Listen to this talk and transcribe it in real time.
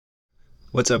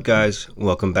What's up, guys?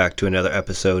 Welcome back to another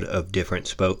episode of Different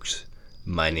Spokes.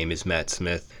 My name is Matt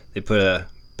Smith. They put a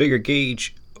bigger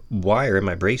gauge wire in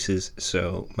my braces,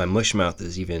 so my mush mouth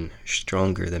is even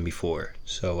stronger than before.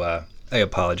 So I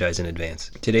apologize in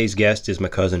advance. Today's guest is my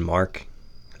cousin Mark.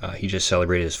 He just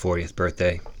celebrated his 40th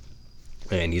birthday,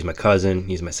 and he's my cousin.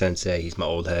 He's my sensei. He's my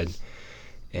old head,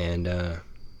 and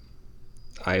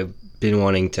I've been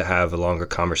wanting to have a longer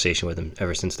conversation with him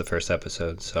ever since the first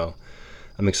episode. So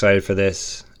I'm excited for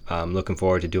this. I'm looking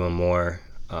forward to doing more,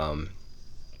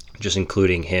 just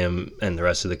including him and the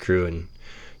rest of the crew and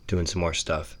doing some more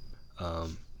stuff.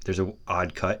 There's an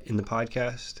odd cut in the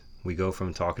podcast. We go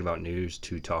from talking about news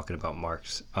to talking about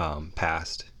Mark's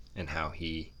past and how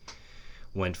he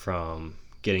went from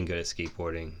getting good at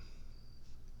skateboarding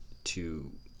to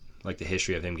like the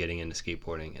history of him getting into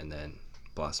skateboarding and then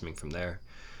blossoming from there.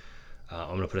 I'm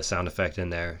going to put a sound effect in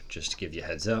there just to give you a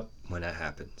heads up when that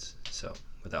happens. So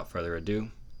without further ado,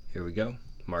 here we go.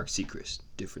 Mark Sechrist,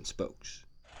 Different Spokes.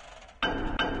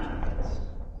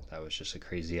 That was just a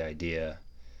crazy idea.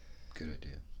 Good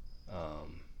idea.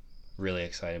 Really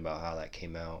excited about how that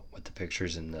came out with the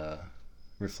pictures and the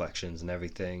reflections and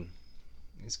everything.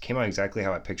 It came out exactly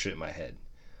how I pictured it in my head.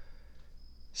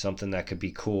 Something that could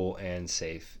be cool and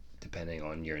safe depending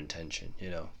on your intention, you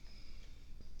know?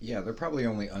 Yeah, they're probably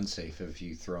only unsafe if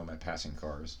you throw them at passing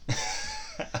cars.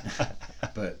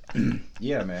 But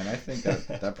yeah, man, I think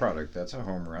that product, that's a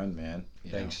home run, man.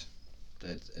 Thanks.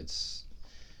 It's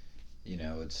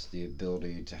it's the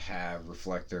ability to have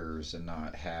reflectors and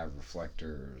not have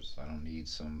reflectors. I don't need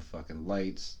some fucking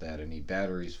lights that I need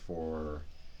batteries for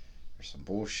or some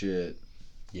bullshit.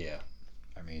 Yeah.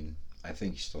 I mean, I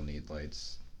think you still need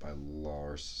lights by law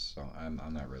or so. I'm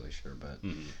not really sure, but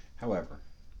however,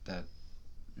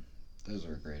 those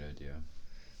are a great idea.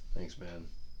 Thanks, man.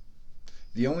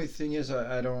 The only thing is,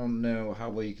 I don't know how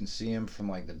well you can see him from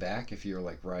like the back if you're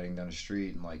like riding down the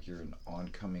street and like you're an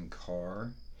oncoming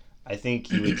car. I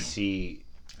think you would see...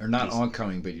 Or not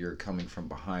oncoming, but you're coming from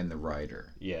behind the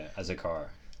rider. Yeah, as a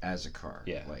car. As a car.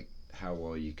 Yeah. Like how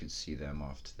well you could see them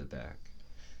off to the back.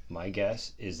 My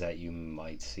guess is that you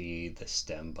might see the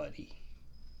stem buddy.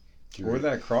 Or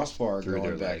that crossbar through going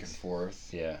their back legs. and forth.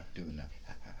 Yeah. Doing that.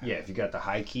 Yeah, if you got the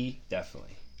high key,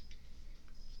 definitely.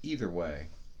 Either way.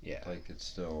 Yeah. Like it's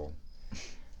still...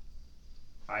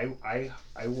 I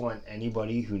want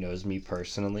anybody who knows me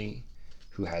personally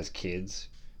who has kids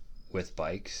with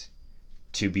bikes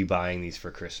to be buying these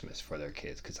for Christmas for their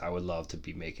kids, because I would love to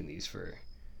be making these for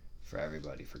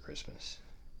everybody for Christmas,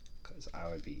 because I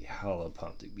would be hella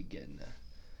pumped to be getting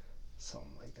something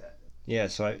like that. Yeah,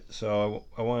 so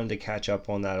I wanted to catch up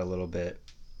on that a little bit.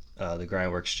 The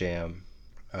Grindworks Jam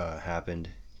happened,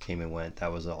 came and went.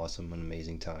 That was awesome, an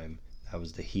amazing time. That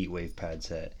was the Heat Wave pad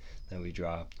set that we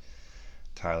dropped.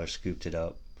 Tyler scooped it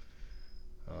up.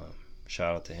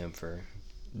 Shout out to him for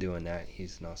doing that.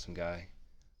 He's an awesome guy.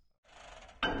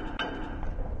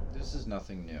 This is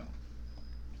nothing new.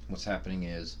 What's happening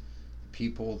is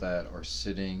people that are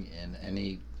sitting in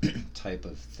any type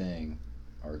of thing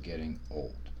are getting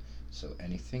old. So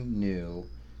anything new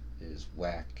is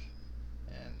whack,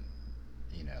 and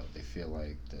they feel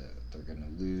like they're going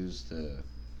to lose the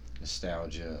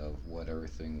nostalgia of what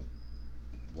everything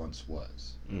once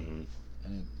was. Mm-hmm.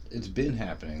 And it's been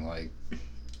happening, like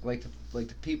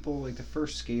the people, like the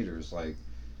first skaters, like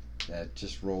that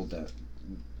just rode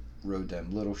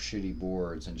them little shitty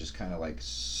boards and just kind of like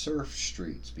surf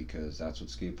streets, because that's what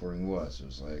skateboarding was. It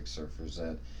was like surfers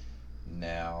that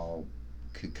now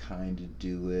could kind of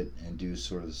do it and do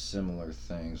sort of similar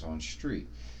things on street.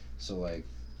 So like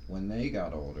when they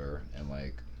got older and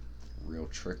like real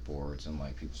trick boards and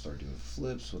like people started doing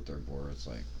flips with their boards,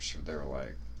 like sure they were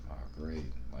like, oh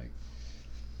great, like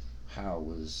how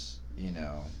was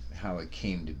how it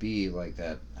came to be like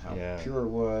that, how pure it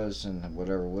was and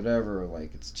whatever,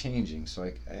 like it's changing. So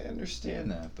like I understand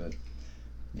that, but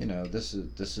this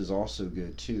is also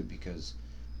good too, because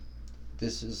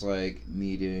this is like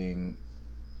meeting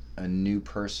a new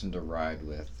person to ride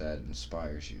with that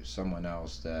inspires you, someone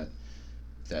else that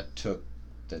took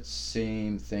that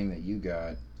same thing that you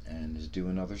got and is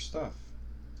doing other stuff,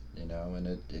 and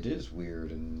it is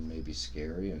weird and maybe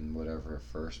scary and whatever at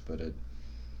first, but it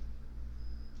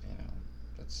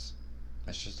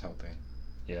that's just helping.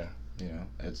 Yeah.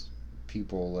 It's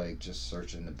people like just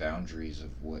searching the boundaries of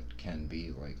what can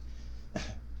be. Like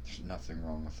there's nothing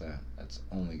wrong with that. That's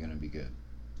only going to be good.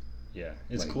 Yeah,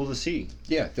 it's like, cool to see.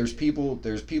 Yeah, there's people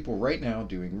right now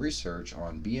doing research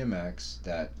on BMX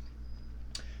that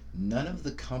none of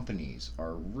the companies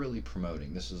are really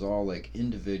promoting. This is all like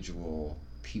individual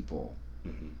people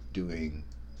doing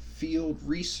field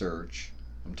research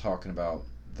I'm talking about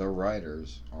the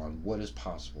riders on what is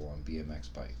possible on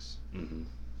BMX bikes. Mm-hmm.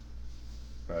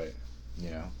 Right. You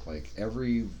know, like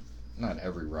not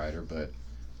every rider, but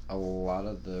a lot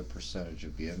of the percentage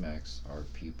of BMX are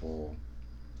people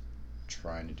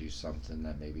trying to do something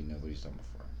that maybe nobody's done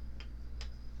before.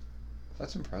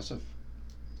 That's impressive.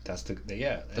 That's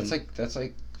yeah. That's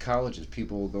like colleges.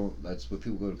 People go. That's what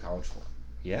people go to college for.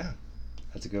 Yeah,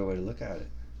 that's a good way to look at it.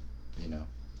 You know.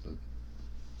 But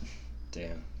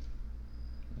damn.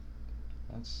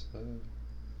 That's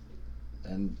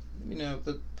and you know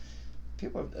the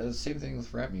people have the same thing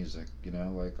with rap music. You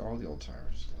know, like all the old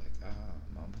timers, like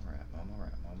mama rap, mama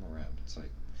rap, mama rap. It's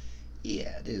like,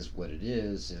 yeah, it is what it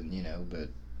is, and you know, but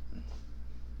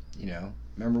you know,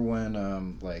 remember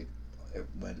when like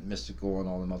when Mystical and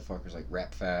all the motherfuckers like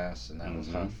rap fast, and that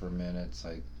was hot for a minute. It's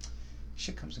like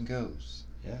shit comes and goes.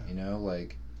 Yeah. You know,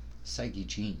 like saggy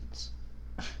jeans,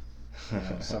 you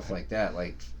know, stuff like that.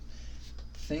 Like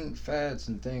fads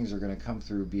and things are gonna come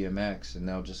through BMX, and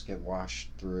they'll just get washed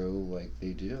through like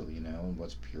they do. You know, and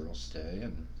what's pure will stay,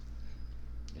 and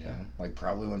you know, like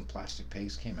probably when Plastic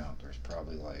Pigs came out, there's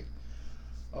probably like,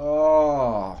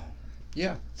 oh.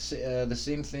 Yeah, the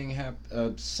same thing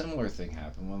similar thing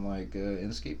happened when like in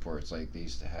skateboards, like they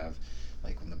used to have,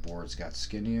 like when the boards got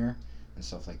skinnier and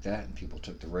stuff like that, and people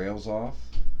took the rails off.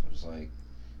 It was like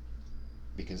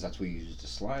because that's what you used to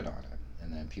slide on it,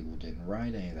 and then people didn't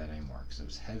ride any of that anymore because it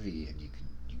was heavy, and you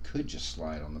could just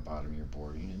slide on the bottom of your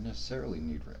board. You didn't necessarily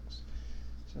need rails.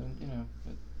 So you know.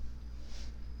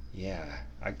 Yeah,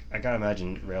 I gotta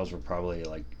imagine rails were probably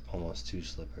like almost too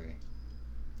slippery.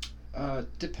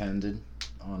 Depended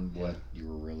on what you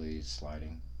were really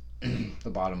sliding. The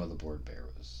bottom of the board bear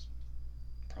was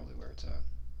probably where it's at.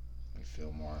 You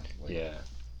feel more like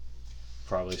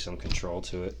probably some control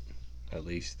to it, at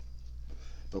least.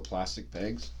 But Plastic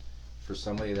Pigs, for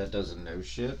somebody that doesn't know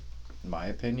shit, in my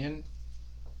opinion,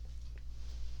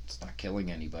 it's not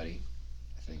killing anybody.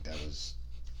 I think that was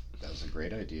a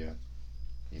great idea.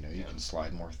 You know, you can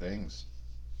slide more things.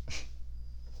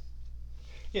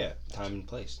 Yeah, time and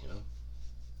place, you know.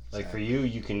 Like for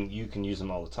you can use them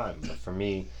all the time, but for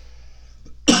me,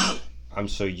 I'm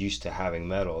so used to having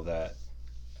metal that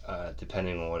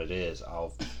depending on what it is, I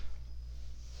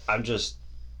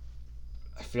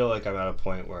feel like I'm at a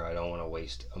point where I don't want to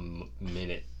waste a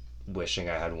minute wishing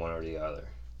I had one or the other.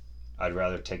 I'd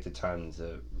rather take the time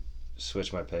to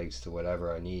switch my pegs to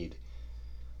whatever I need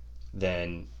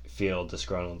than feel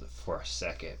disgruntled for a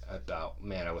second about,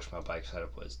 man, I wish my bike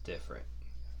setup was different.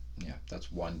 Yeah,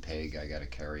 that's one peg I gotta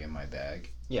carry in my bag.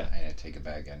 Yeah, and I take a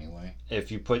bag anyway. If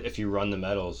you run the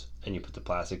metals and you put the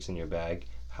plastics in your bag,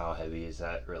 how heavy is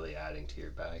that really adding to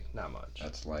your bag? Not much.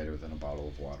 That's lighter than a bottle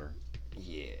of water.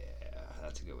 Yeah,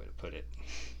 that's a good way to put it.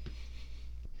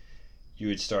 You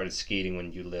had started skating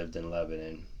when you lived in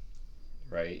Lebanon,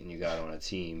 right? And you got on a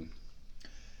team.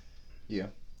 Yeah.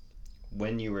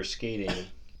 When you were skating,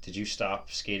 did you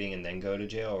stop skating and then go to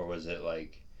jail, or was it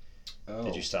like? Oh.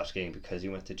 Did you stop skating because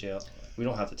you went to jail? We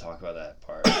don't have to talk about that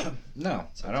part. No,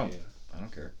 I don't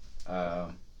care.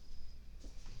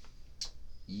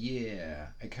 Yeah,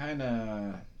 I kind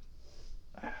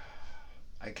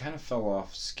of fell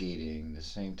off skating the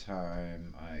same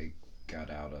time I got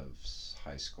out of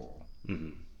high school.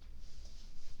 Mm-hmm.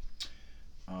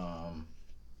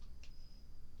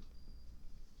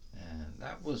 And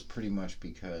that was pretty much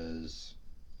because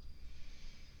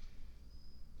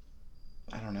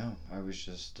I don't know. I was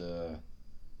just, I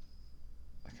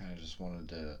kind of just wanted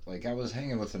to, like, I was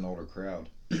hanging with an older crowd.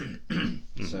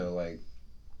 So, like,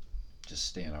 just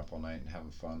staying up all night and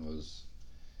having fun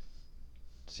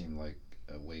seemed like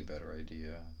a way better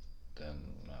idea than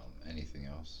anything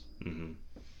else. Mm-hmm.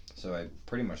 So I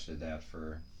pretty much did that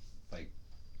for, like,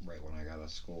 right when I got out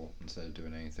of school instead of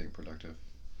doing anything productive.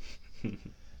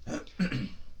 I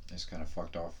just kind of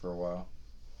fucked off for a while.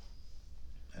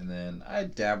 And then I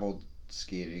dabbled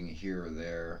skating here or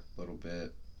there a little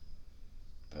bit,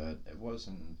 but it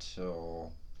wasn't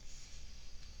until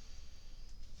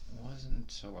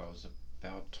I was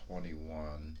about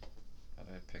 21 that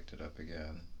I picked it up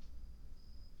again.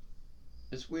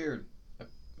 It's weird.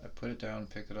 I put it down and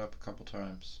picked it up a couple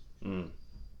times.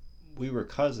 We were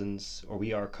cousins, or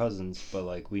we are cousins, but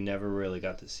like we never really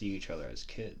got to see each other as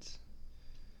kids.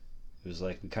 It was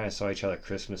like we kind of saw each other at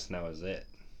Christmas and that was it.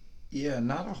 Yeah,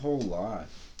 not a whole lot.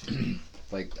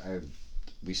 Like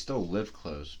we still lived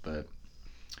close, but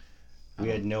we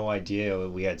had no idea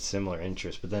we had similar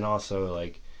interests. But then also,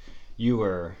 like, you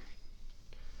were,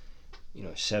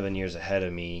 7 years ahead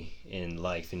of me in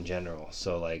life in general.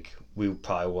 So like we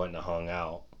probably wouldn't have hung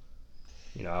out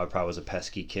I probably was a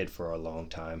pesky kid for a long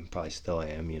time. Probably still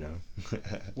am.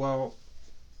 Well,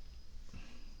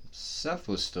 Seth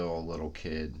was still a little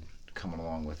kid coming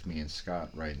along with me and Scott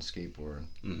riding skateboard.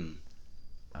 Mm-hmm.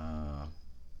 Uh,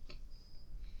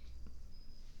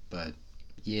 but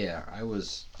yeah, I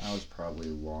was probably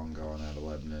long gone out of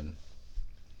Lebanon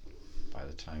by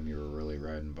the time you were really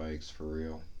riding bikes for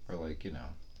real, or like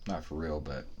not for real,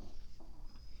 but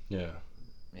Yeah.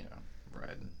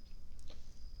 riding.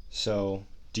 So,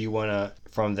 do you want to,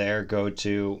 from there, go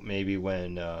to maybe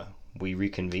when we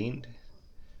reconvened,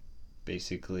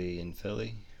 basically in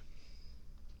Philly?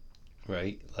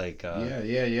 Right? Like,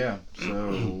 Yeah.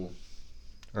 So,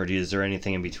 or is there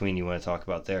anything in between you want to talk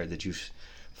about there? Did you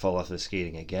fall off the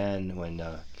skating again when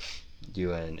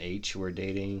you and H were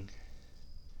dating?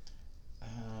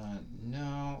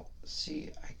 no. See,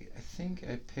 I think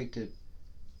I picked it.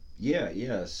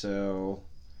 Yeah. So,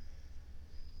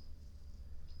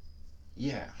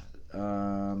 yeah.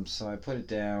 So I put it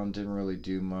down. Didn't really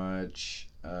do much.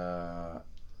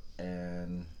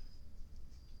 And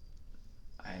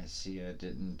I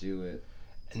didn't do it.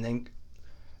 And then,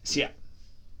 see,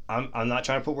 I'm not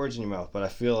trying to put words in your mouth, but I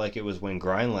feel like it was when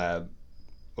Grind Lab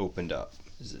opened up.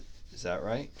 Is that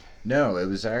right? No, it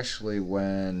was actually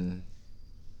when,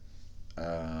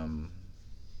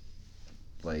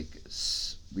 like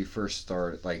we first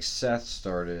started. Like Seth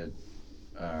started,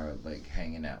 like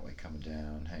hanging out, like coming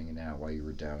down, hanging out while you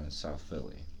were down in South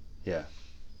Philly. Yeah.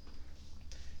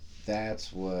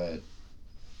 That's what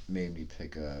made me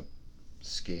pick up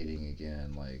skating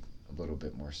again, like a little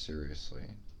bit more seriously.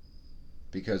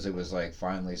 Because it was like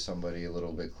finally somebody a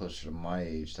little bit closer to my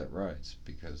age that rides.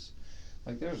 Because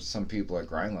like there's some people at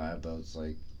Grind Lab, but it's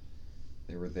like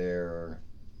they were there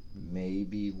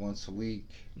maybe once a week,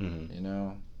 Mm-hmm.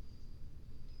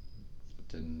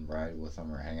 Didn't ride with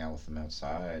them or hang out with them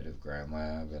outside of Grind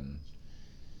Lab, and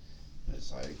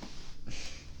it's like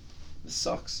this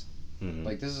sucks. Mm-hmm.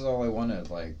 Like this is all I wanted.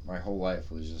 Like my whole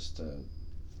life was just to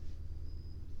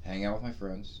hang out with my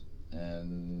friends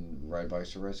and ride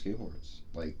bikes or ride skateboards.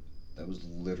 Like that was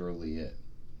literally it.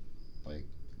 Like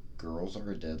girls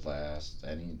are a dead last.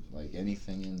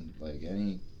 Anything in like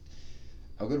any.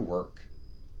 I'll go to work,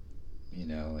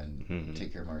 and Mm-hmm.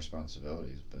 take care of my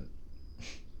responsibilities. But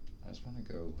I just want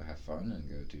to go have fun and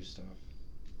go do stuff.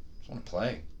 I just want to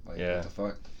play. Like what the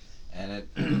fuck? And it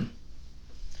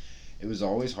it was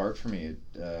always hard for me.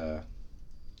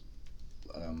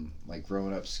 Like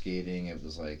growing up skating, it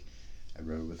was like I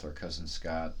rode with our cousin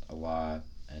Scott a lot,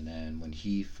 and then when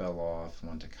he fell off and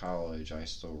went to college, I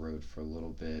still rode for a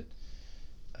little bit.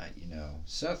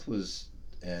 Seth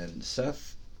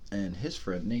and his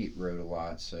friend Nate rode a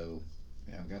lot, so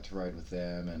I got to ride with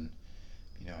them, and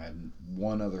I had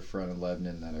one other friend in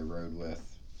Lebanon that I rode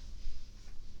with,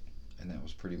 and that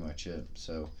was pretty much it.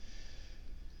 So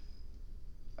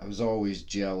I was always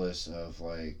jealous of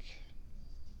like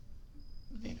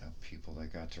people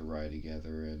that got to ride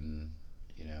together, and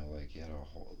like you had a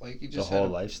whole like you just the whole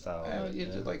had lifestyle. you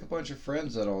did like a bunch of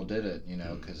friends that all did it,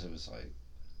 because it was like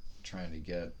trying to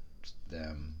get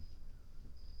them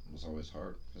was always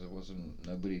hard because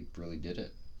nobody really did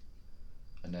it.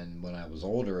 And then when I was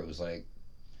older, it was like,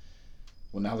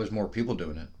 well, now there's more people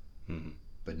doing it, Mm-hmm.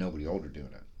 but nobody older doing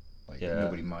it. Like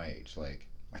nobody my age. Like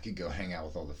I could go hang out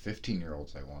with all the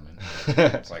 15-year-olds I wanted.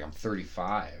 It's like I'm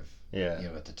 35. Yeah.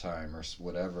 At the time or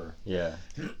whatever. Yeah.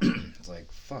 It's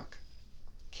like fuck.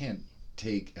 Can't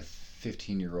take a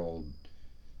 15-year-old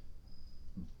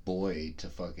boy to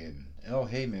fucking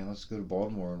hey man, let's go to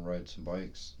Baltimore and ride some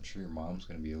bikes. I'm sure your mom's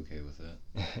gonna be okay with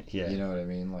it. Yeah. You know what I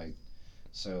mean? Like,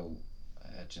 so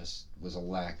it just was a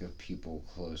lack of people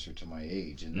closer to my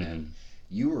age, and then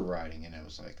you were riding, and it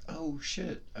was like, oh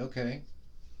shit, okay,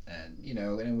 and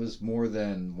and it was more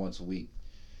than once a week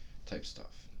type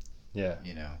stuff. Yeah.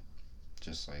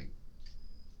 Just like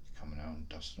coming out and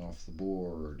dusting off the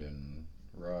board and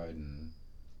riding.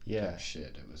 Yeah.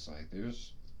 Shit, it was like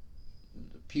there's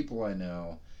people I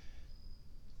know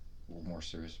were more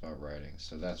serious about riding,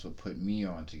 so that's what put me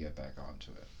on to get back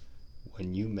onto it.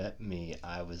 When you met me,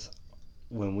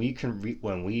 when we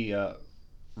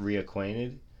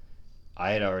reacquainted,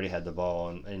 I had already had the ball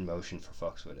in motion for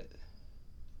fucks with it.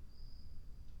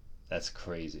 That's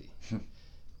crazy.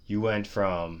 You went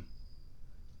from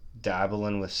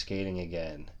dabbling with skating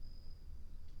again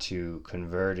to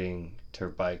converting to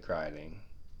bike riding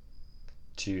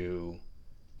to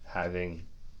having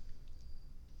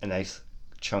a nice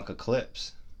chunk of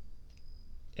clips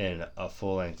in a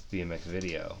full-length BMX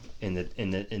video in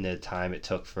the time it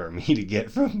took for me to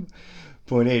get from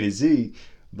point A to Z.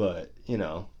 But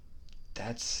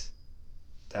that's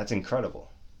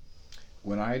incredible.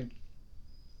 When I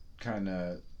kind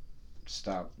of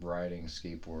stopped riding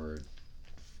skateboard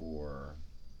for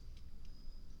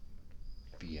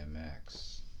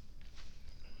BMX.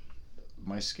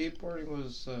 My skateboarding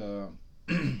was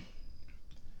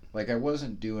like I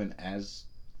wasn't doing as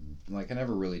like I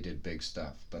never really did big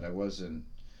stuff, but I wasn't.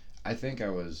 I think I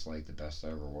was like the best I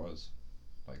ever was,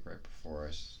 like right before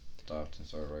I stopped and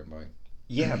started riding bike.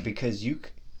 Yeah, because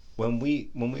when we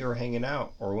were hanging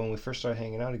out, or when we first started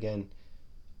hanging out again,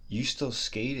 you still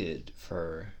skated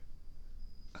for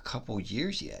a couple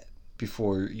years yet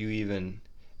before you even.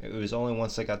 It was only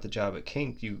once I got the job at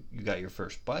Kink you got your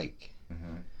first bike.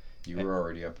 Mm-hmm. You were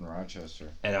already up in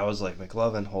Rochester. And I was like,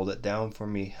 McLovin, hold it down for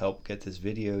me, help get this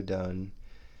video done,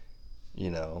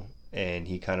 And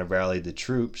he kind of rallied the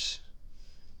troops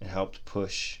and helped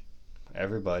push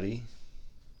everybody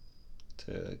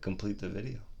to complete the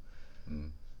video.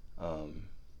 Mm.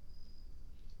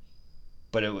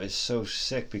 But it was so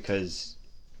sick because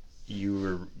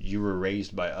you were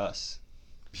raised by us.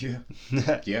 Yeah.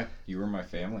 Yeah, you were my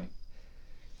family.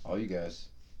 All you guys.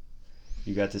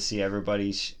 You got to see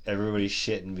everybody's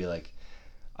shit and be like,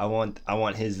 I want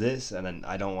his this, and then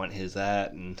I don't want his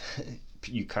that, and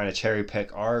you kind of cherry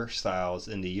pick our styles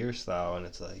into your style, and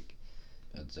it's like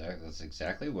That's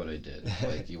exactly what I did.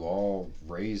 Like you all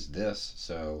raised this,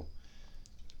 so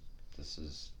this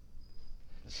is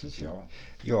y'all.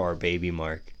 You're our baby,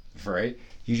 Mark. Right?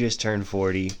 You just turned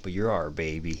 40, but you're our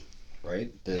baby.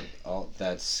 Right?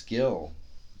 That skill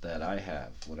that I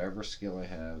have, whatever skill I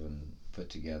have and put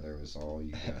together was all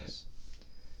you guys.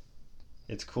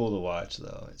 It's cool to watch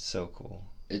though. It's so cool.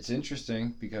 It's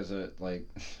interesting because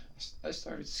I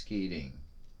started skating,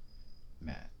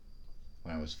 Matt,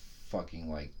 when I was fucking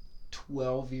like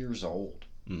 12 years old.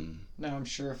 Mm. Now I'm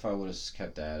sure if I would have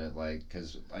kept at it, like,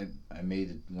 because I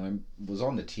made it when I was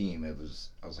on the team, I was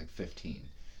like 15,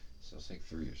 so it's like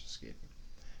 3 years of skating.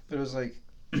 But it was like,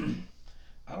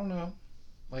 I don't know,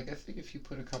 like I think if you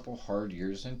put a couple hard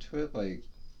years into it, like,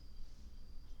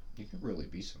 you could really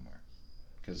be somewhere.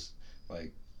 Because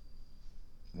like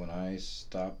when I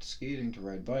stopped skating to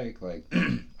ride bike, like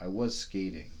I was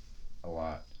skating a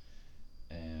lot,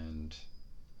 and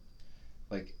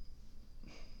like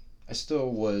I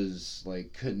still was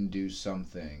like couldn't do some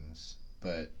things,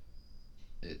 but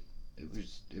it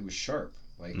was sharp.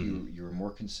 Like you were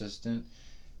more consistent.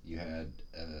 You had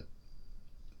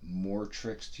more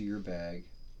tricks to your bag.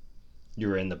 You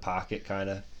were in the pocket, kind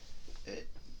of.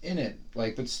 In it,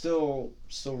 like, but still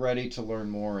ready to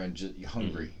learn more and just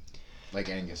hungry, like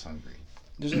Angus hungry.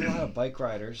 There's a lot of bike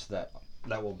riders that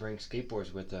will bring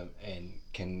skateboards with them and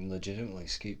can legitimately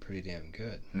skate pretty damn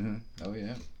good. Mm-hmm. Oh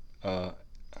yeah.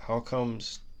 How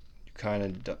comes you kind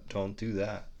of don't do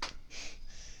that?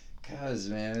 Cause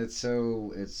man,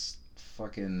 it's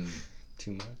fucking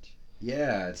Too much.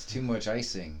 Yeah, it's too much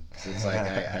icing. So it's like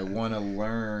I want to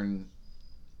learn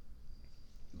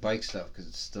bike stuff because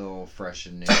it's still fresh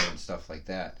and new and stuff like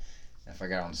that. And if I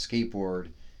got on a skateboard,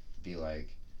 it'd be like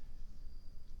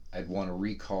I'd want to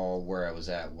recall where I was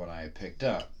at when I picked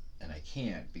up, and I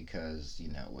can't because you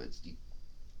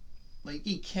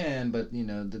can, but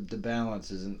the balance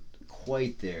isn't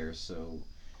quite there. So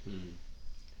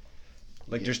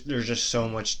like there's just so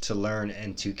much to learn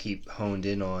and to keep honed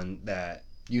in on that.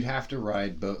 You'd have to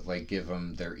ride both, like give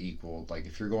them their equal. Like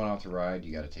if you're going out to ride,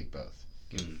 you got to take both.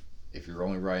 If you're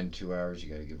only riding 2 hours, you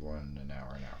got to give one an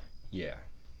hour. Yeah.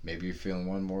 Maybe you're feeling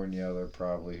one more than the other,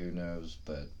 probably, who knows,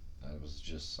 but that was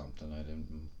just something I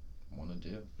didn't want to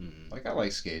do. Like, I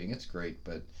like skating, it's great,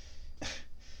 but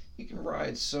you can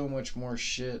ride so much more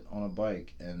shit on a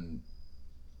bike, and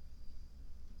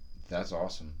that's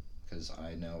awesome, because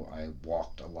I know I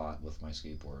walked a lot with my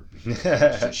skateboard, because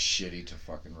it's just shitty to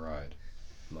fucking ride.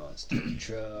 Monster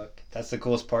truck. That's the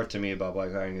coolest part to me about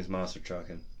bike riding is monster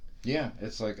trucking. Yeah,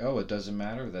 it's like, oh, it doesn't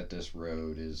matter that this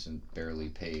road isn't barely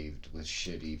paved with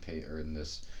shitty or in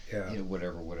this,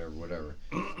 whatever.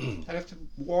 I'd have to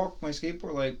walk my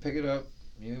skateboard, like, pick it up,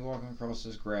 walking across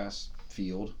this grass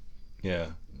field. Yeah.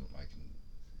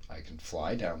 I can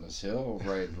fly down this hill,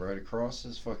 right across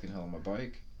this fucking hill on my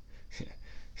bike.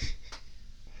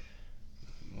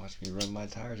 Watch me run my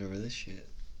tires over this shit.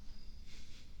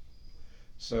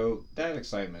 So that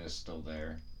excitement is still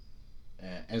there.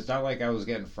 And it's not like I was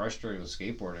getting frustrated with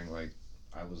skateboarding. Like,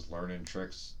 I was learning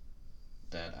tricks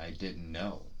that I didn't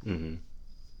know,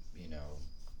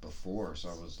 before. So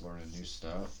I was learning new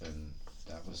stuff, and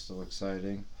that was still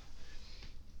exciting.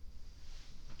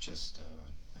 Just,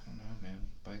 I don't know, man.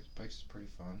 Bikes is pretty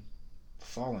fun.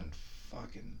 Falling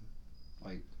fucking,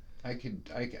 like, I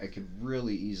could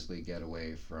really easily get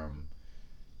away from,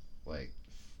 like,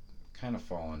 kind of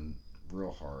falling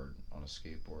real hard on a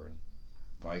skateboard.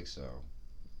 bikes though.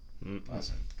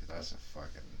 That's a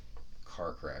fucking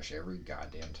car crash every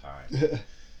goddamn time.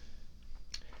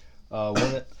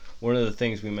 One of the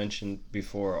things we mentioned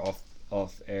before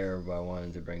off air, but I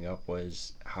wanted to bring up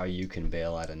was how you can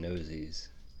bail out of nosies.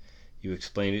 You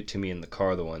explained it to me in the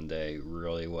car the one day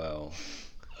really well.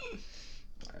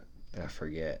 I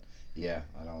forget. Yeah,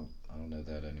 I don't know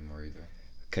that anymore either.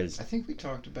 Cause I think we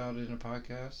talked about it in a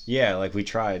podcast. yeah, like we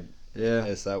tried. Yeah.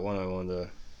 It's that one I wanted to.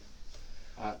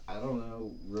 I don't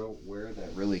know where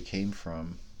that really came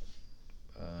from,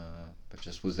 but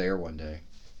just was there one day.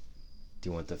 Do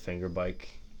you want the finger bike?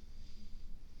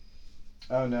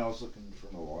 Oh no, I was looking for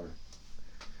the water.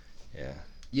 Yeah.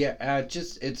 Yeah,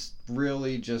 it's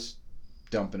really just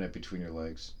dumping it between your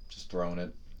legs, just throwing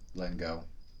it, letting go.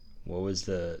 What was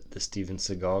the Steven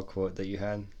Seagal quote that you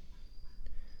had?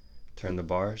 Turn the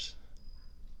bars.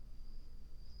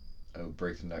 Oh,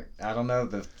 break the neck. I don't know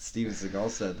if Steven Seagal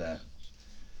said that.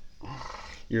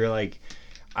 You're like,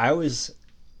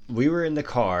 we were in the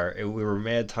car and we were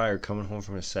mad tired coming home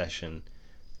from a session,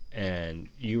 and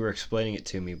you were explaining it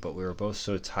to me, but we were both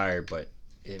so tired, but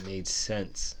it made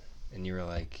sense. And you were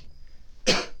like,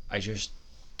 I just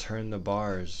turn the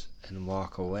bars and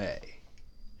walk away.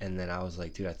 And then I was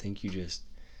like, dude, I think you just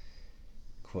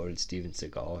quoted Steven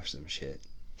Seagal or some shit.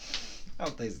 I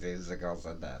don't think Steven Seagal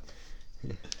said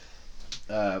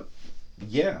that.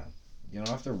 Yeah. You don't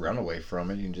have to run away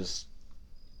from it. You can just...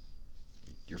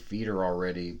 Your feet are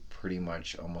already pretty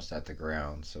much almost at the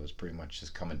ground, so it's pretty much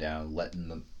just coming down, letting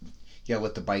them... You gotta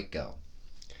let the bike go.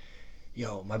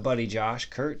 Yo, my buddy Josh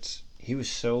Kurtz, he was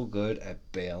so good at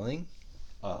bailing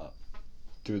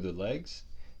through the legs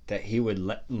that he would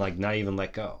not even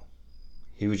let go.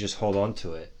 He would just hold on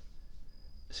to it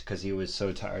because he was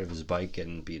so tired of his bike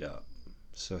getting beat up.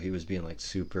 So he was being like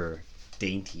super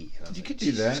dainty. You could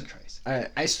do that.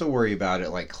 I still worry about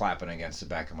it like clapping against the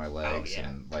back of my legs. Oh, yeah.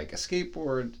 And like a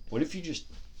skateboard. What if you just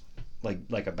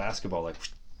like a basketball, like,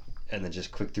 and then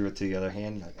just quick through it to the other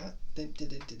hand? You're like, that'd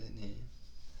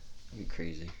be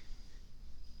crazy.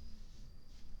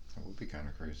 That would be kind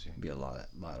of crazy. It'd be a lot of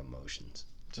motions.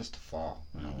 Just to fall.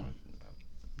 I don't want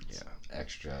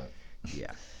extra.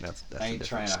 Yeah, that's I ain't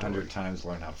trying 100 times to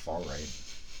learn how to fall right.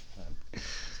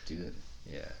 Just do it.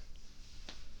 Yeah.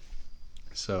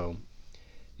 So,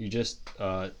 you just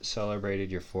celebrated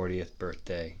your 40th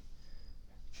birthday.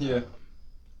 Yeah.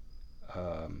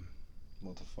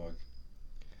 What the fuck?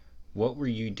 What were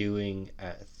you doing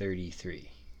at 33?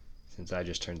 Since I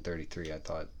just turned 33, I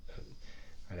thought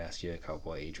I'd ask you a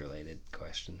couple age-related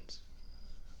questions.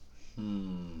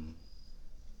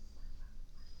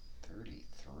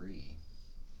 33.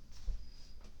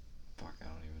 Fuck, I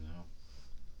don't even know.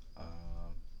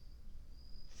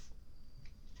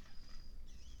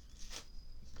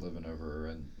 Living over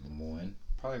in Lemoyne.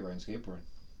 Probably riding skateboard.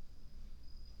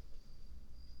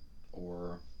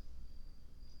 Or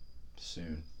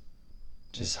soon.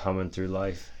 Just humming through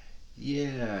life.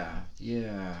 Yeah.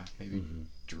 Maybe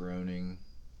droning.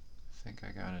 I think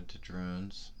I got into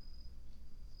drones.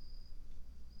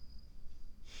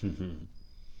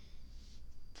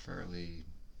 Fairly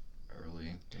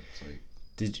early. It's like...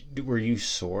 Were you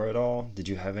sore at all? Did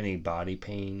you have any body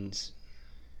pains?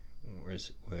 Were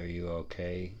you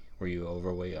okay? Were you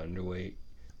overweight, underweight?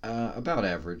 About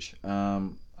average. I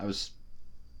was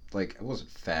like, I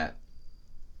wasn't fat.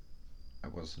 I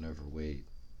wasn't overweight,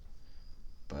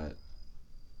 but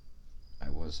I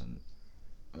wasn't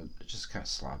just kind of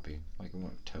sloppy. Like I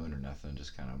wasn't tone or nothing,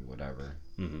 just kind of whatever.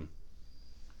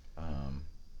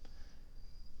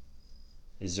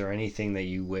 Is there anything that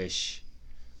you wish,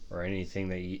 or anything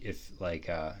that you, if like,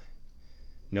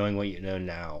 knowing what you know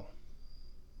now,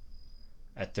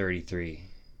 at 33,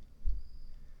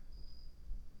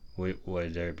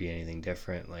 would there be anything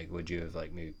different? Like, would you have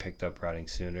like maybe picked up riding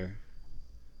sooner?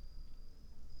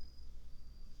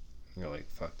 You're like,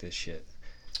 fuck this shit.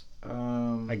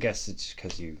 I guess it's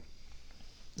because you...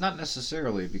 Not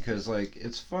necessarily, because like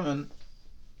it's fun,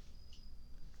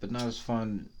 but not as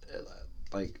fun.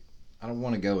 Like I don't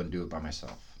want to go and do it by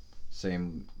myself.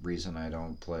 Same reason I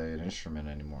don't play an instrument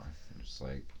anymore. It's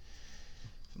like,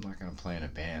 I'm not gonna play in a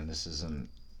band. This isn't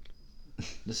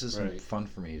right. Fun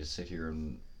for me to sit here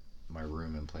in my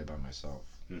room and play by myself.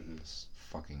 This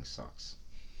fucking sucks.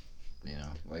 You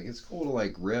know, like it's cool to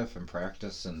like riff and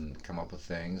practice and come up with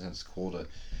things, and it's cool to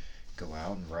go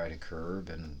out and ride a curb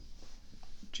and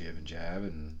jib and jab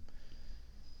and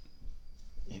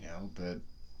but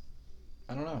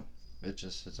I don't know.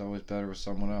 It's always better with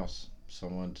someone else.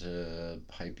 Someone to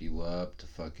hype you up, to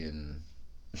fucking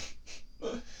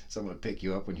someone to pick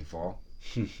you up when you fall.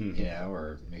 Yeah,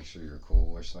 or make sure you're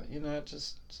cool or something.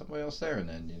 Just somebody else there, and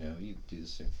then you do the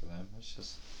same for them. It's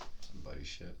just some buddy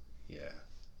shit. Yeah.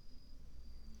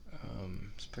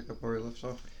 Just pick up where we left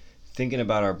off. Thinking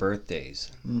about our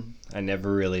birthdays, Mm. I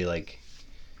never really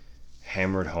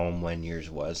hammered home when yours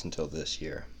was until this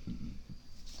year.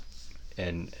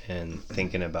 And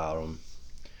thinking about them,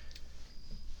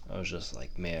 I was just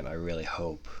like, man, I really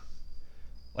hope.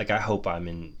 I hope I'm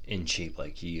in shape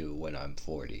like you when I'm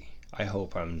 40. I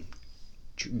hope I'm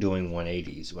doing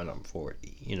 180s when I'm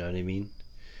 40. You know what I mean?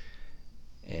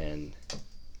 And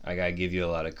I gotta give you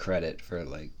a lot of credit for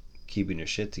keeping your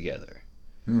shit together.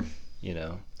 Mm.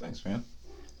 Thanks, man.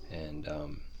 And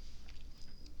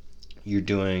you're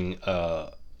doing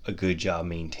a good job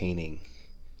maintaining.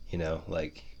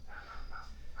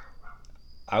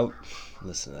 I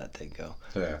listen to that thing go.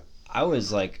 Yeah.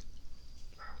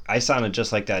 I sounded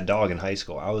just like that dog in high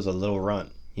school. I was a little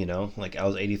runt, I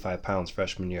was 85 pounds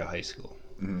freshman year of high school.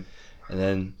 Mm-hmm. And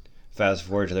then fast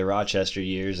forward to the Rochester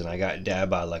years, and I got dad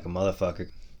bod like a motherfucker.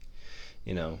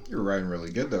 You were riding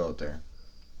really good though out there.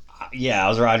 Yeah, I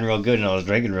was riding real good, and I was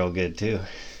drinking real good too.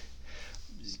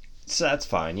 So that's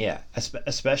fine, yeah.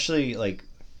 Especially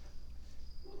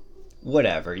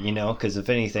whatever, because if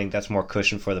anything, that's more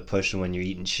cushion for the pushing when you're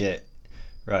eating shit,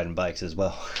 riding bikes as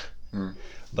well. Mm.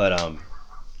 But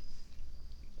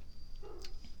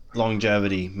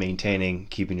longevity, maintaining,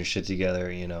 keeping your shit together,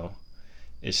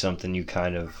 is something you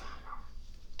kind of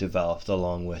developed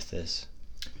along with this.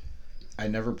 I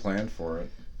never planned for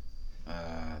it.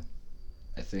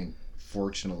 I think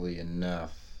fortunately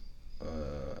enough,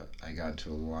 I got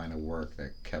into a line of work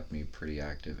that kept me pretty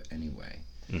active anyway.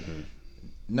 Mm-hmm.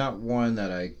 Not one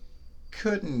that I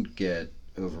couldn't get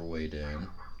overweight in.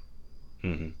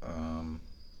 Mm-hmm.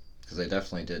 Because I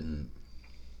definitely didn't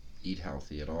eat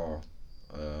healthy at all.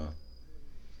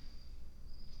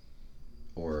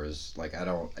 Or is I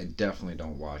definitely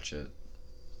don't watch it.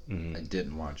 Mm-hmm. I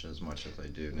didn't watch it as much as I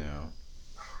do now.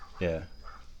 Yeah.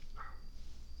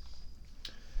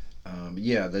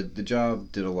 Yeah, the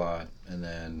job did a lot, and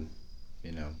then,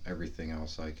 everything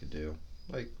else I could do,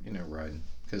 riding.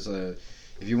 Because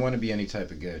if you want to be any type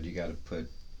of good, you got to put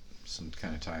some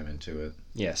kind of time into it.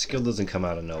 Yeah, skill doesn't come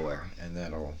out of nowhere. And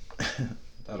that'll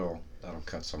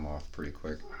cut some off pretty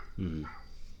quick. Mm-hmm.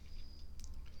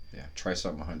 Yeah, try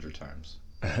something 100 times.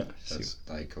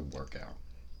 That could work out.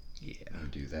 Yeah. You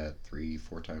do that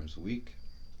 3-4 times a week.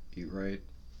 Eat right.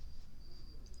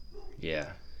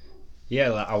 Yeah. Yeah,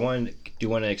 do you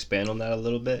want to expand on that a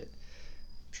little bit?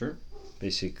 Sure.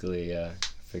 Basically,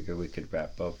 figure we could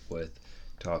wrap up with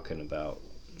talking about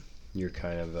your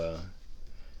kind of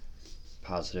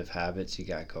positive habits you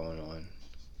got going on.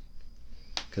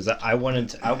 Because I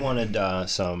wanted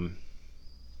some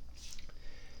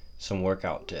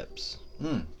workout tips.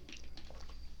 Mm.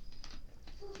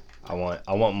 I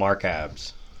want Mark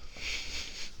abs.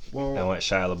 Well, I want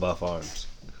Shia LaBeouf arms.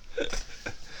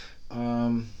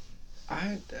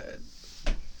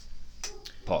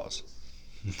 Pause.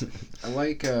 I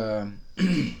like I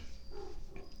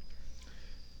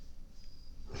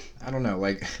don't know,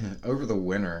 over the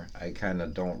winter I kind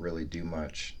of don't really do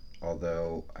much,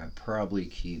 although I probably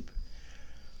keep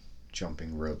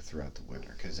jumping rope throughout the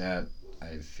winter, because that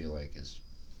I feel like is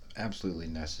absolutely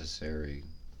necessary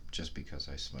just because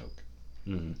I smoke.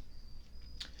 Mm-hmm.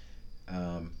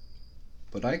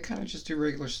 But I kind of just do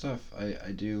regular stuff.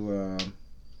 I do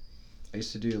I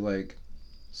used to do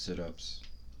sit-ups,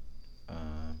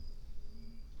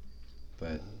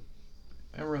 but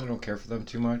I really don't care for them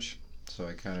too much, so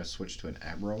I kind of switched to an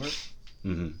ab roller.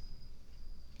 Mm-hmm.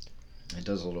 It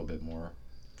does a little bit more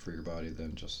for your body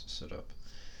than just a sit-up.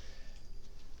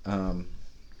 Ab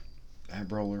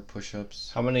roller,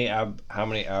 push-ups. How many ab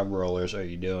rollers are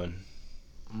you doing?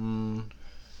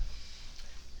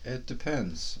 It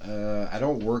depends. I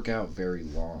don't work out very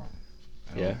long.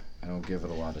 I don't give it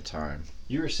a lot of time.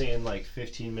 You were saying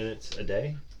 15 minutes a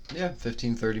day? Yeah,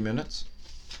 15-30 minutes.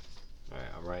 Alright,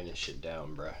 I'm writing this shit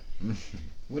down, bruh.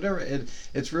 Whatever.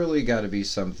 It's really got to be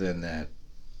something that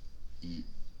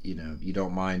you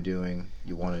don't mind doing,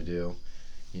 you want to do.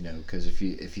 Because if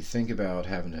you think about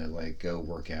having to go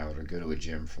work out or go to a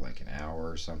gym for an hour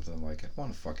or something, I'd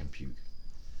want to fucking puke.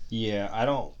 Yeah, I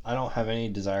don't have any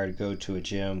desire to go to a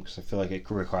gym because I feel like it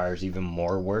requires even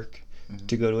more work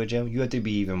to go to a gym. You have to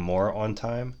be even more on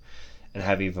time and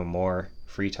have even more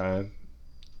free time,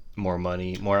 more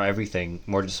money, more everything,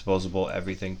 more disposable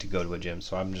everything to go to a gym.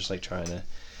 So I'm just trying to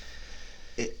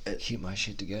keep my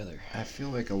shit together. I feel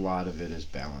like a lot of it is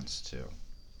balance too.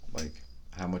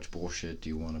 How much bullshit do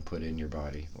you want to put in your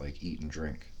body? Eat and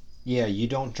drink. Yeah, you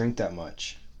don't drink that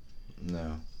much.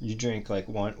 No. You drink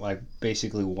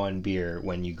basically one beer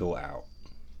when you go out.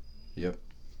 Yep.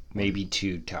 Maybe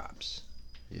two tops.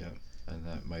 Yep. And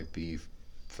that might be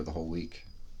for the whole week.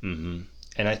 Mm-hmm.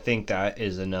 And I think that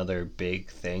is another big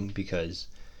thing because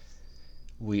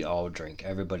we all drink.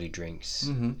 Everybody drinks.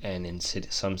 Mm-hmm. And in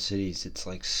some cities, it's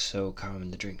like so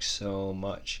common to drink so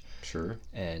much. Sure.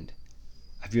 And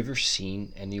have you ever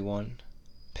seen anyone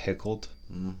pickled?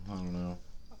 I don't know.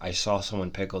 I saw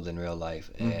someone pickled in real life,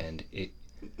 and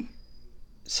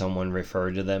someone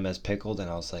referred to them as pickled, and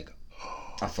I was like,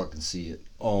 I fucking see it.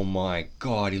 oh my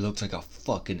god, he looks like a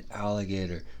fucking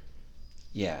alligator.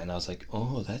 Yeah, and I was like,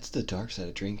 oh, that's the dark side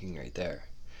of drinking right there.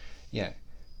 Yeah.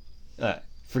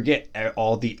 Forget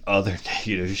all the other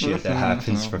negative shit that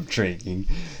happens from drinking.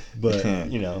 But,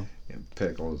 Yeah,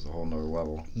 pickle is a whole nother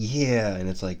level. Yeah, and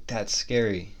it's like, that's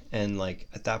scary. And, like,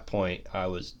 at that point, I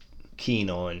was keen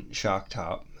on Shock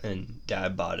Top, and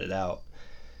Dad bought it out.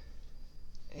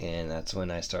 And that's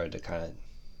when I started to kind of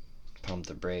pump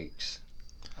the brakes.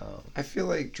 I feel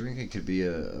like drinking could be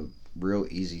a real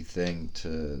easy thing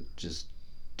to just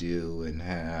do and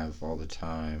have all the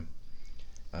time.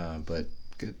 But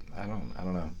good. I don't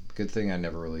know. Good thing I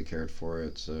never really cared for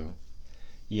it, so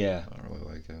Yeah. I don't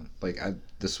really like it. Like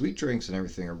the sweet drinks and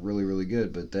everything are really really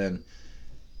good, but then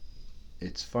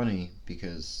it's funny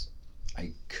because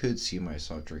I could see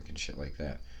myself drinking shit like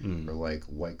that, or like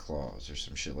White Claws or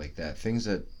some shit like that. Things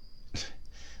that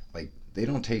like they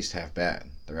don't taste half bad.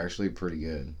 They're actually pretty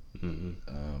good.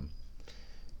 Mm-hmm.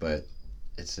 But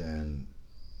it's in,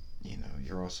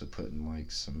 you're also putting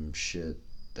like some shit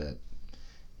that,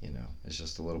 is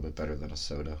just a little bit better than a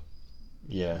soda.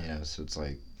 Yeah. Yeah, so it's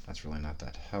like, that's really not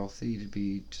that healthy to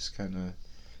be just kind of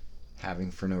having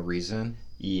for no reason.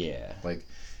 Yeah. Like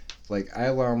I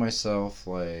allow myself,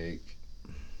 like,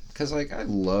 because, like, I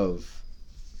love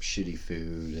shitty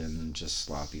food and just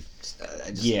sloppy.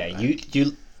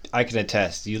 I can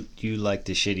attest. You like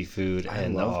the shitty food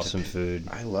and the awesome food.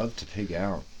 I love to pig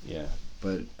out. Yeah.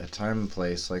 But at time and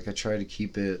place, like, I try to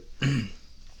keep it,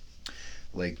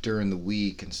 like, during the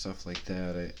week and stuff like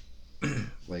that.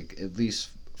 Like, at least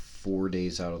 4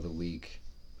 days out of the week,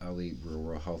 I'll eat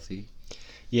real healthy.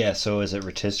 Yeah, so is it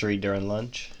rotisserie during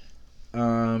lunch?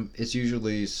 It's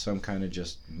usually some kind of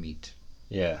just meat.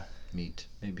 Yeah. Meat.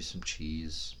 Maybe some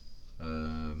cheese.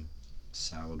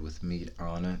 Salad with meat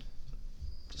on it.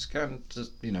 Just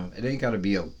it ain't got to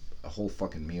be a whole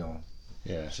fucking meal.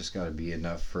 Yeah. It's just got to be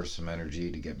enough for some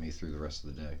energy to get me through the rest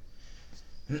of the day.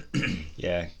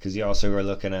 Yeah, because you also are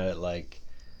looking at it like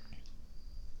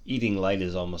eating light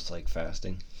is almost like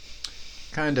fasting.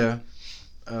 Kinda.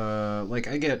 Like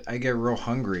I get real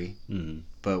hungry,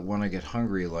 but when I get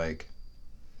hungry, like,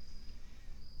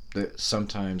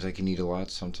 sometimes I can eat a lot,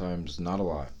 sometimes not a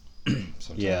lot.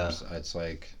 Sometimes it's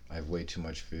like I have way too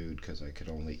much food because I could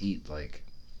only eat like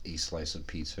a slice of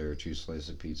pizza or 2 slices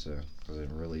of pizza because I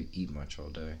didn't really eat much all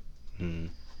day.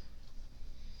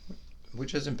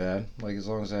 Which isn't bad. Like, as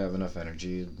long as I have enough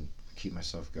energy to keep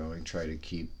myself going, try to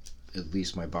keep at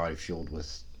least my body fueled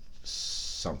with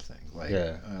something. Like,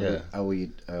 I'll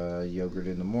eat yogurt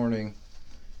in the morning,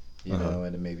 know,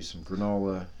 and then maybe some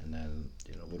granola, and then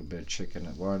a little bit of chicken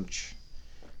at lunch,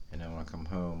 and then when I come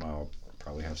home, I'll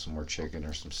probably have some more chicken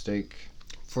or some steak.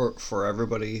 For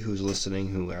everybody who's listening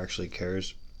who actually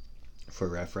cares, for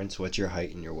reference, what's your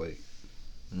height and your weight?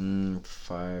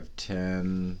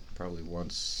 5'10", probably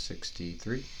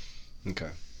 163. Okay.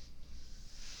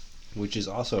 Which is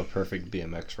also a perfect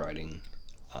BMX riding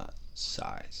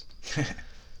size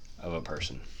of a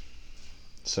person.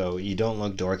 So you don't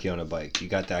look dorky on a bike. You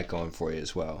got that going for you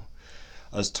as well.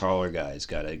 Us taller guys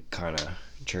got to kind of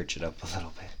church it up a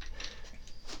little bit.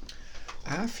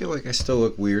 I feel like I still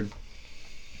look weird.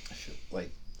 I feel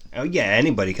like... Oh, yeah,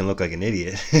 anybody can look like an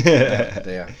idiot.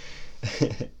 Yeah.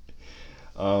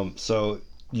 So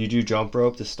you do jump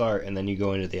rope to start, and then you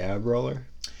go into the ab roller?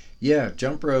 Yeah,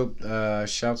 jump rope,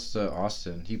 shouts to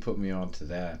Austin. He put me on to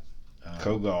that.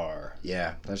 Kogar.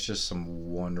 Yeah, that's just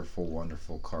some wonderful,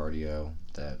 wonderful cardio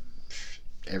that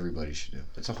everybody should do.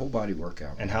 It's a whole body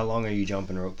workout. And how long are you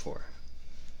jumping rope for?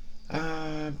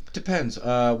 Depends.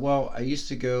 Well, I used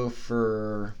to go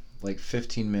for like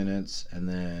 15 minutes and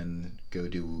then go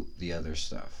do the other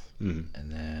stuff. And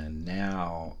then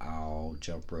now I'll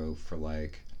jump rope for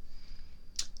like,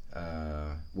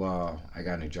 well, I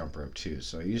got a new jump rope too.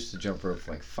 So I used to jump rope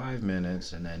for like 5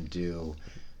 minutes and then do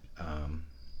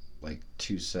like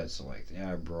 2 sets of like the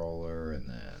ab roller and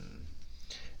then...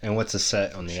 And what's a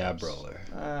set on the ab roller?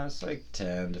 It's like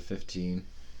 10 to 15.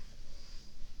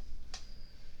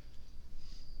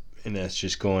 And that's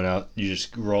just going out, you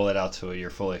just roll it out till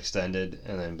you're fully extended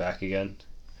and then back again?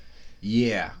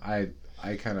 Yeah, I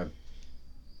kind of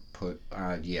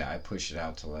I push it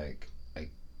out to like I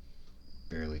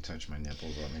barely touch my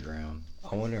nipples on the ground.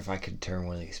 I wonder if I could turn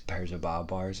one of these pairs of bob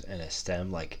bars and a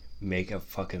stem, like make a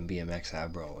fucking BMX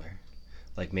ab roller.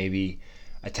 Like maybe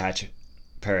attach a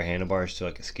pair of handlebars to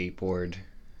like a skateboard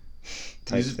You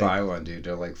type just thing. buy one, dude.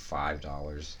 They're like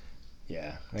 $5.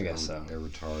 Yeah, I guess so. They're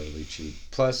retardedly cheap.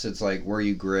 Plus, it's like where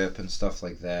you grip and stuff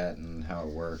like that, and how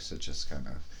it works. It just kind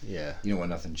of Yeah, you don't want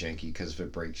nothing janky because if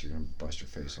it breaks, you're gonna bust your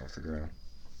face off the ground.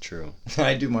 true.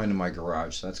 I do mine in my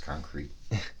garage, so that's concrete.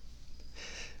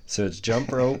 So it's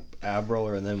jump rope, ab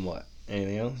roller, and then what?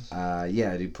 Anything else?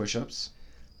 Yeah, I do push-ups.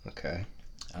 Okay.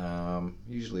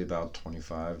 Usually about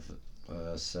 25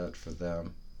 set for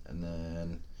them, and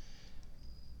then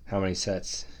How many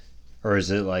sets? Or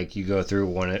is it like you go through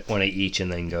one of each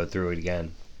and then go through it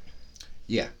again?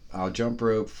 yeah, I'll jump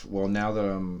rope. Well, now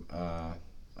that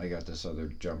I got this other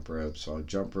jump rope, so I'll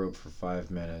jump rope for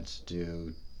 5 minutes,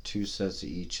 do 2 sets of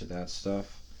each of that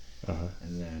stuff, Uh-huh.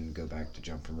 and then go back to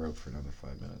jumping rope for another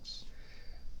 5 minutes.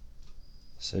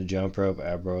 So jump rope,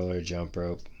 ab roller, jump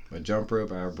rope. But jump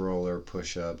rope, ab roller,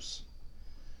 push-ups,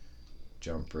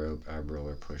 jump rope, ab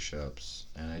roller, push-ups,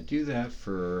 and I do that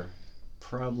for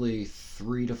probably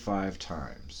 3 to 5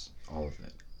 times, all of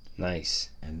it. Nice.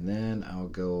 And then I'll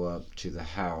go up to the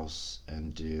house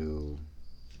and do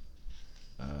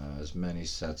as many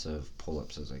sets of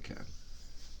pull-ups as I can.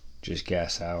 Just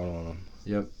gas out on them.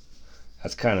 Yep.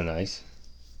 That's kind of nice.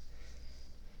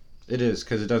 It is,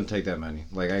 because it doesn't take that many.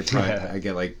 Like, I probably, I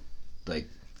get like,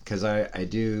 because I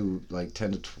do like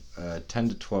 10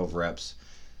 to 12 reps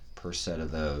per set of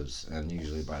those, and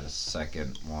usually by the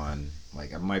second one,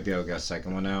 like, I might be able to get a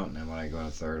second one out, and then when I go on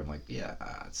a third, I'm like, yeah,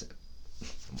 that's it.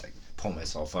 I'm like, pull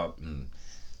myself up, and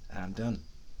I'm done.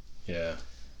 Yeah.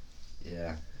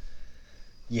 Yeah.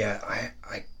 Yeah,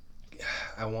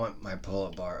 I want my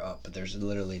pull-up bar up, but there's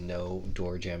literally no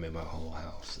door jamb in my whole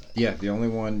house. Yeah, the only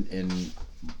one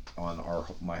on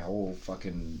my whole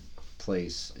fucking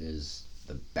place is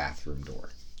the bathroom door.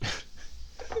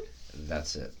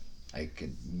 That's it. I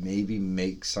could maybe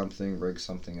rig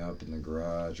something up in the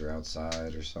garage or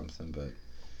outside or something, but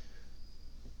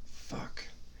fuck.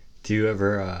 Do you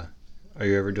ever, are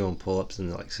you ever doing pull-ups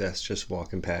and like that's just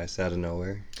walking past out of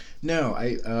nowhere? No,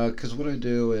 cause what I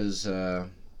do is,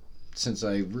 since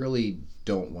I really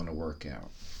don't want to work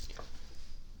out,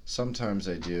 sometimes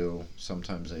I do,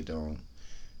 sometimes I don't.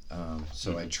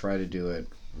 So I try to do it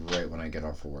right when I get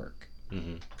off of work,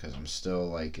 because I'm still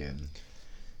like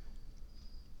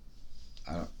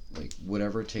like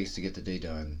whatever it takes to get the day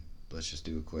done. Let's just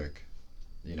do it quick.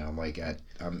 You know, I'm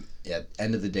at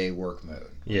end of the day work mode.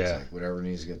 Yeah. It's like whatever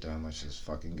needs to get done, let's just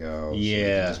fucking go. Yeah. So we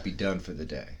can just be done for the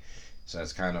day. So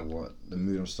that's kind of what the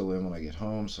mood I'm still in when I get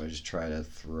home. So I just try to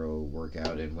throw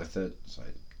workout in with it. So I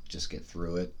just get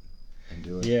through it and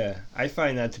do it. Yeah, I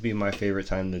find that to be my favorite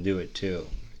time to do it too.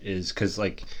 Is because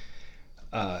like,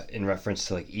 in reference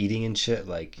to like eating and shit,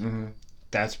 like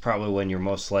that's probably when you're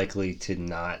most likely to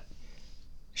not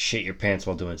shit your pants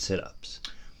while doing sit-ups.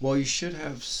 Well, you should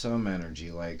have some energy.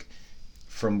 Like,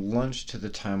 from lunch to the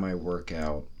time I work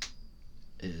out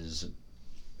it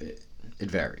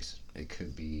varies. It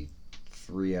could be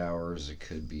 3 hours. It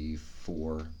could be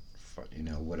 4. You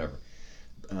know, whatever.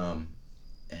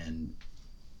 And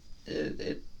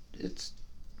it's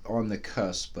on the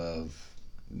cusp of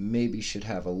maybe should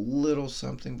have a little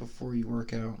something before you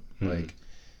work out. Like,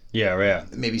 yeah,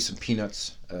 maybe some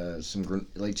peanuts,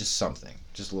 like just something,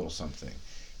 just a little something,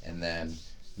 and then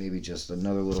maybe just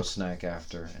another little snack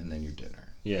after, and then your dinner.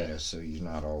 Yeah. You know, so you're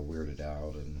not all weirded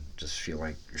out and just feel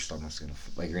like your stomach's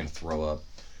like you're gonna throw up.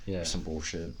 Yeah. Or some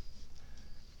bullshit.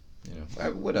 You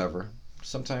know, whatever.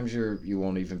 Sometimes you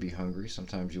won't even be hungry.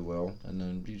 Sometimes you will, and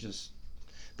then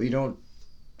but you don't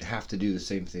have to do the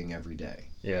same thing every day.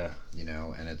 Yeah. You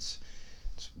know, and it's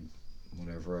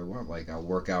whatever I want. Like, I'll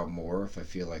work out more if I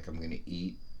feel like I'm gonna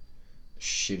eat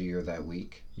shittier that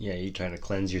week. Yeah, you're trying to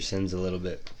cleanse your sins a little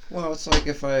bit. Well, it's like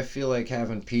if I feel like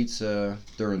having pizza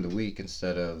during the week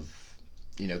instead of,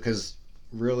 you know, because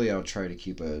really I'll try to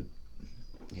keep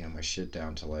my shit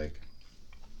down to like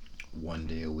one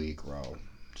day a week where I'll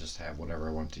just have whatever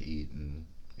I want to eat and,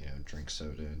 you know, drink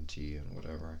soda and tea and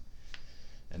whatever.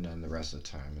 And then the rest of the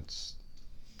time it's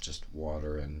just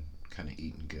water and kind of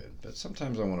eating good. But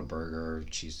sometimes I want a burger or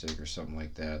cheesesteak or something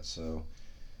like that. So,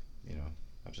 you know,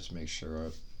 I'll just make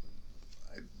sure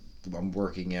I'm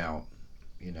working out,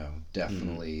 you know,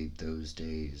 definitely those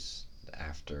days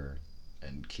after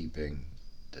and keeping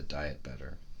the diet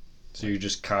better. So you're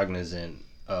just cognizant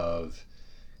of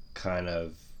kind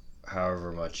of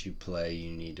however much you play,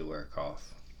 you need to work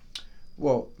off.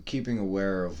 Well, keeping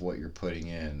aware of what you're putting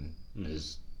in Mm.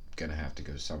 is gonna have to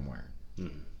go somewhere,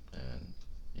 Mm. and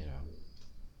you know,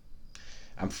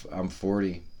 I'm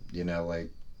 40. You know, like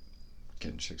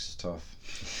getting chicks is tough,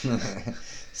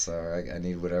 so I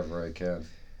need whatever I can.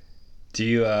 Do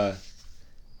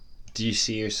you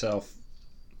see yourself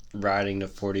riding to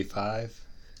 45?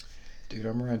 Dude,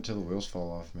 I'm riding till the wheels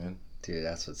fall off, man. Dude,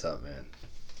 that's what's up, man.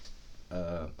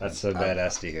 That's I, so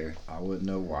badass to hear. I wouldn't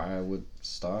know why I would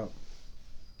stop.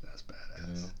 That's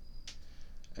badass.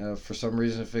 You know? For some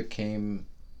reason, if it came,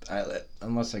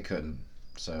 unless I couldn't,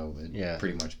 so it'd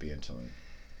pretty much be until it.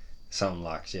 Something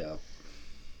locks you up.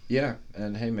 Yeah,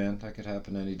 and hey, man, that could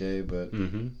happen any day. But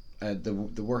Mm-hmm.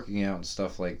 The working out and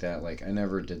stuff like that, like I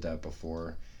never did that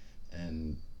before,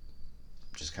 and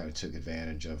just kind of took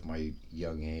advantage of my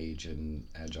young age and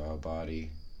agile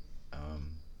body.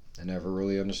 I never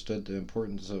really understood the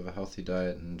importance of a healthy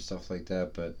diet and stuff like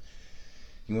that, but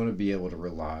you want to be able to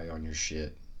rely on your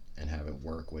shit and have it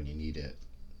work when you need it.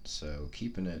 So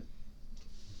keeping it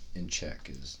in check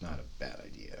is not a bad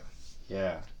idea.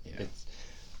 Yeah. Yeah. It's,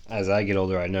 as I get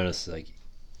older, I notice like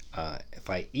if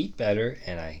I eat better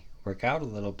and I work out a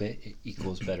little bit, it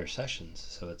equals better sessions.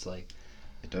 So it's like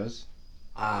It does?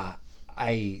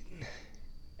 I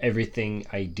everything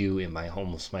I do in my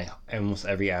almost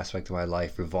every aspect of my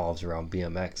life revolves around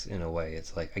BMX in a way.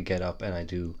 It's like I get up and I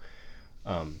do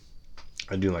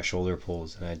my shoulder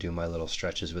pulls and I do my little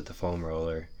stretches with the foam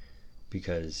roller,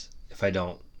 because if I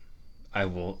don't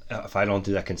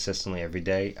do that consistently every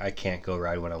day, I can't go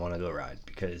ride when I want to go ride,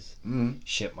 because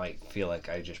shit might feel like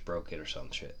I just broke it or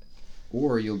some shit.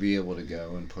 Or you'll be able to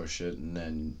go and push it, and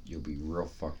then you'll be real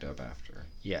fucked up after.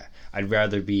 Yeah, I'd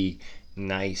rather be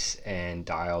nice and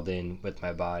dialed in with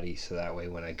my body, so that way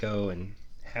when I go and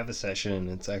have a session,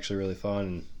 it's actually really fun.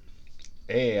 And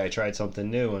hey, I tried something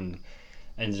new and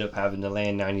ended up having to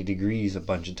land 90 degrees a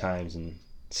bunch of times and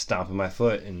stomping my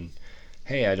foot, and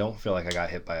hey, I don't feel like I got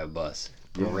hit by a bus.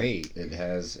 Great.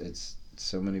 Yeah, it's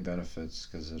so many benefits,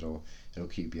 because it'll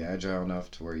keep you agile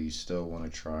enough to where you still want to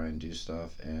try and do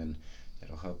stuff, and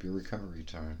it'll help your recovery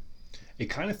time. It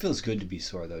kind of feels good to be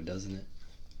sore though, doesn't it?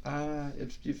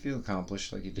 You feel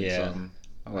accomplished, like you did Yeah. something.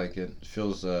 I like it. It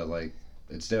feels like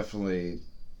it's definitely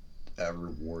a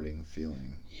rewarding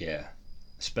feeling. Yeah.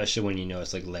 Especially when you know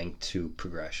it's like length to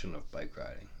progression of bike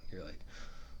riding. You're like,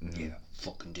 yeah,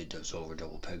 fucking did those over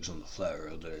double pegs on the flat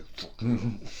rail today.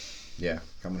 Yeah,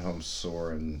 coming home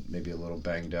sore and maybe a little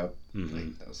banged up. Mhm.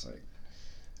 Like, that was like,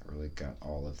 I really got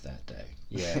all of that day.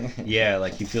 Yeah. Yeah,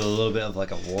 like you feel a little bit of like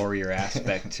a warrior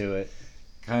aspect to it.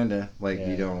 Kinda. Like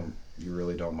Yeah. you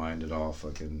really don't mind at all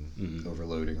fucking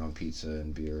overloading on pizza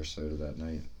and beer or soda that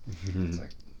night. It's like,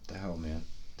 what the hell, man?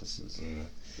 This is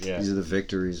these are the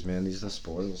victories, man. These are the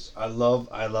spoils. I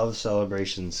love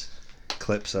celebrations,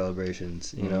 clip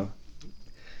celebrations, you know.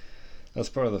 That's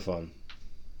part of the fun.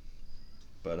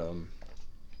 But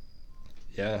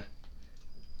yeah.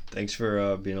 Thanks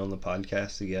for being on the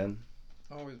podcast again.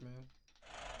 Always, man.